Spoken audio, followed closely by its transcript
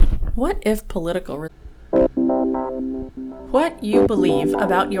What if What you believe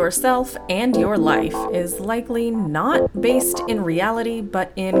about yourself and your life is likely not based in reality,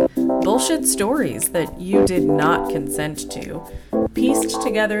 but in bullshit stories that you did not consent to, pieced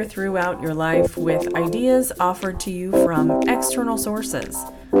together throughout your life with ideas offered to you from external sources.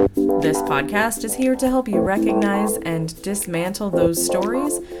 This podcast is here to help you recognize and dismantle those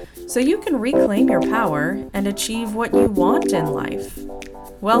stories so you can reclaim your power and achieve what you want in life.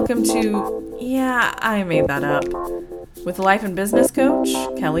 Welcome to, yeah, I made that up, with life and business coach,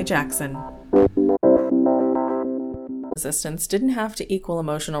 Kelly Jackson. Resistance didn't have to equal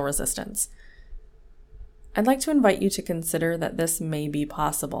emotional resistance. I'd like to invite you to consider that this may be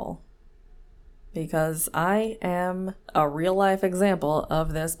possible, because I am a real-life example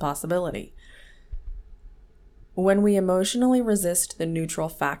of this possibility. When we emotionally resist the neutral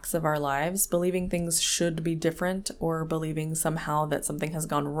facts of our lives, believing things should be different or believing somehow that something has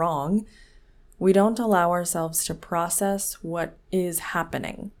gone wrong, we don't allow ourselves to process what is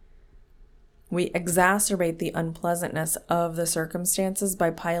happening. We exacerbate the unpleasantness of the circumstances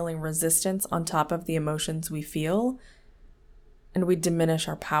by piling resistance on top of the emotions we feel, and we diminish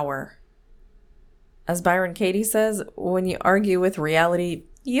our power. As Byron Katie says, when you argue with reality,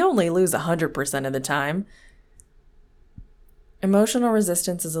 you only lose 100% of the time. Emotional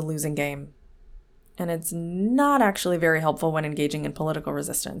resistance is a losing game, and it's not actually very helpful when engaging in political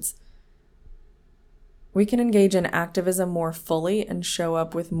resistance. We can engage in activism more fully and show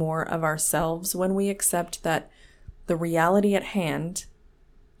up with more of ourselves when we accept that the reality at hand,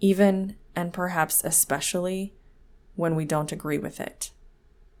 even and perhaps especially when we don't agree with it.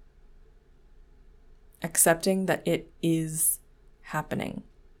 Accepting that it is happening.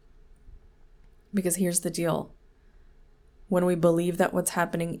 Because here's the deal. When we believe that what's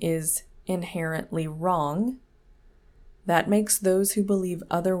happening is inherently wrong, that makes those who believe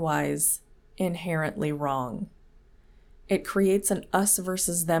otherwise inherently wrong. It creates an us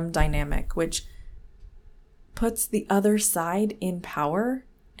versus them dynamic, which puts the other side in power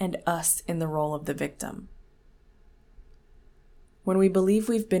and us in the role of the victim. When we believe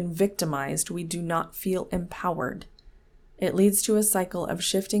we've been victimized, we do not feel empowered. It leads to a cycle of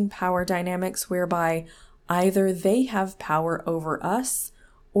shifting power dynamics whereby either they have power over us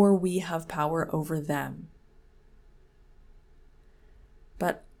or we have power over them.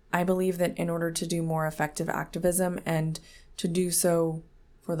 But I believe that in order to do more effective activism and to do so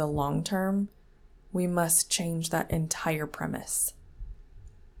for the long term, we must change that entire premise.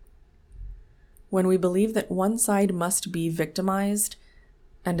 When we believe that one side must be victimized,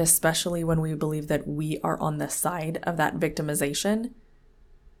 and especially when we believe that we are on the side of that victimization,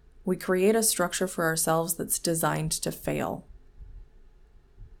 we create a structure for ourselves that's designed to fail.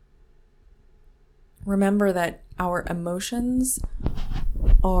 Remember that our emotions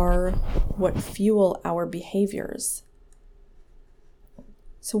are what fuel our behaviors.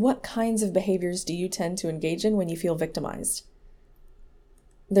 So what kinds of behaviors do you tend to engage in when you feel victimized?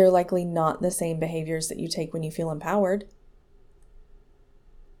 They're likely not the same behaviors that you take when you feel empowered.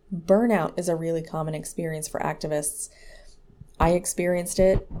 Burnout is a really common experience for activists. I experienced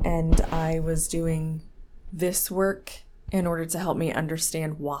it, and I was doing this work in order to help me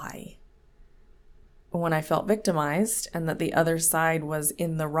understand why. When I felt victimized and that the other side was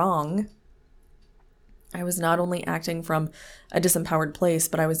in the wrong, I was not only acting from a disempowered place,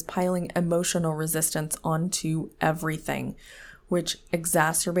 but I was piling emotional resistance onto everything, which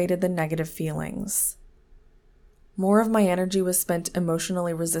exacerbated the negative feelings. More of my energy was spent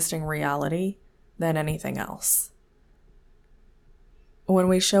emotionally resisting reality than anything else. When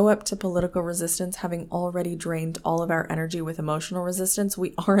we show up to political resistance having already drained all of our energy with emotional resistance,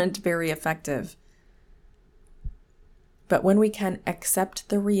 we aren't very effective. But when we can accept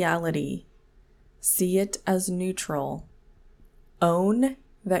the reality, see it as neutral, own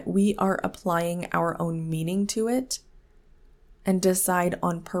that we are applying our own meaning to it, and decide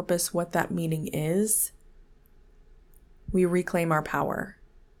on purpose what that meaning is, we reclaim our power.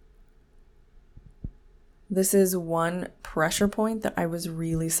 This is one pressure point that I was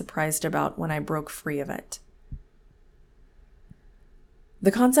really surprised about when I broke free of it.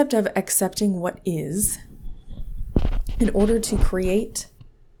 The concept of accepting what is, in order to create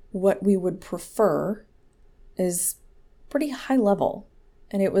what we would prefer, is pretty high level.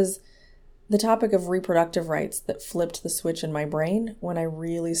 And it was the topic of reproductive rights that flipped the switch in my brain when I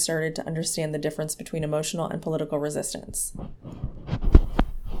really started to understand the difference between emotional and political resistance.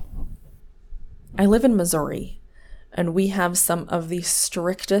 I live in Missouri, and we have some of the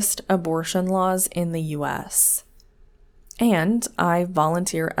strictest abortion laws in the U.S. And I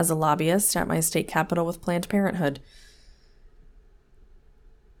volunteer as a lobbyist at my state capitol with Planned Parenthood.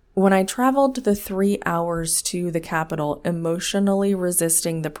 When I traveled the 3 hours to the Capitol emotionally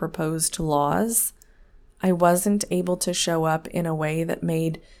resisting the proposed laws, I wasn't able to show up in a way that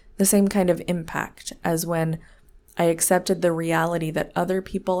made the same kind of impact as when I accepted the reality that other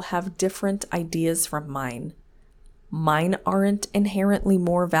people have different ideas from mine. Mine aren't inherently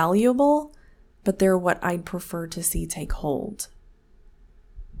more valuable, but they're what I'd prefer to see take hold.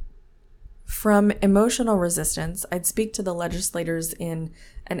 From emotional resistance, I'd speak to the legislators in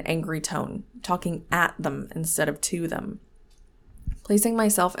an angry tone, talking at them instead of to them, placing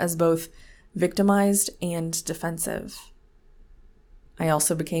myself as both victimized and defensive. I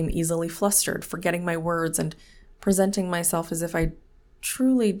also became easily flustered, forgetting my words and presenting myself as if I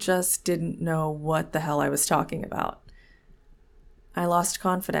truly just didn't know what the hell I was talking about. I lost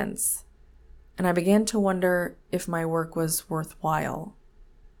confidence, and I began to wonder if my work was worthwhile.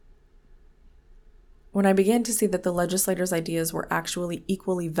 When I began to see that the legislators' ideas were actually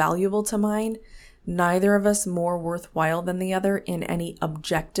equally valuable to mine, neither of us more worthwhile than the other in any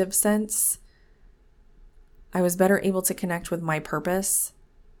objective sense, I was better able to connect with my purpose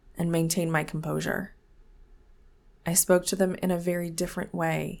and maintain my composure. I spoke to them in a very different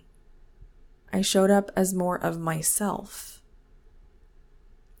way. I showed up as more of myself.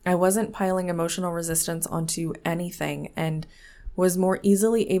 I wasn't piling emotional resistance onto anything and was more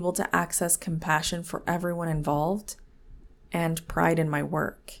easily able to access compassion for everyone involved and pride in my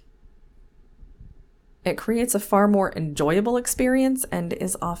work. It creates a far more enjoyable experience and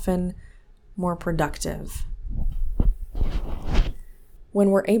is often more productive.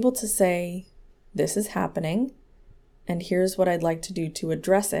 When we're able to say, this is happening, and here's what I'd like to do to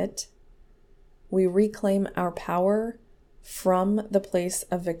address it, we reclaim our power from the place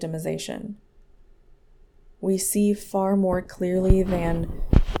of victimization. We see far more clearly than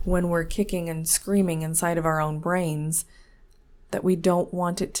when we're kicking and screaming inside of our own brains that we don't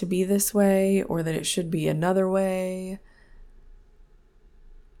want it to be this way or that it should be another way.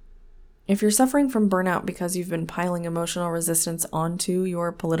 If you're suffering from burnout because you've been piling emotional resistance onto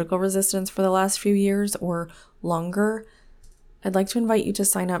your political resistance for the last few years or longer, I'd like to invite you to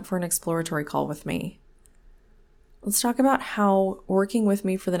sign up for an exploratory call with me. Let's talk about how working with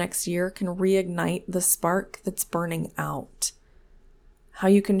me for the next year can reignite the spark that's burning out. How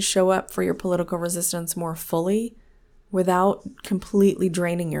you can show up for your political resistance more fully without completely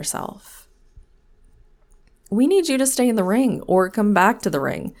draining yourself. We need you to stay in the ring or come back to the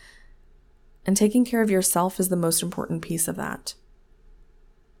ring. And taking care of yourself is the most important piece of that.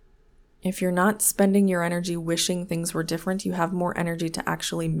 If you're not spending your energy wishing things were different, you have more energy to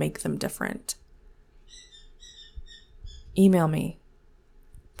actually make them different. Email me,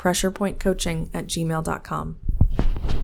 pressurepointcoaching@gmail.com.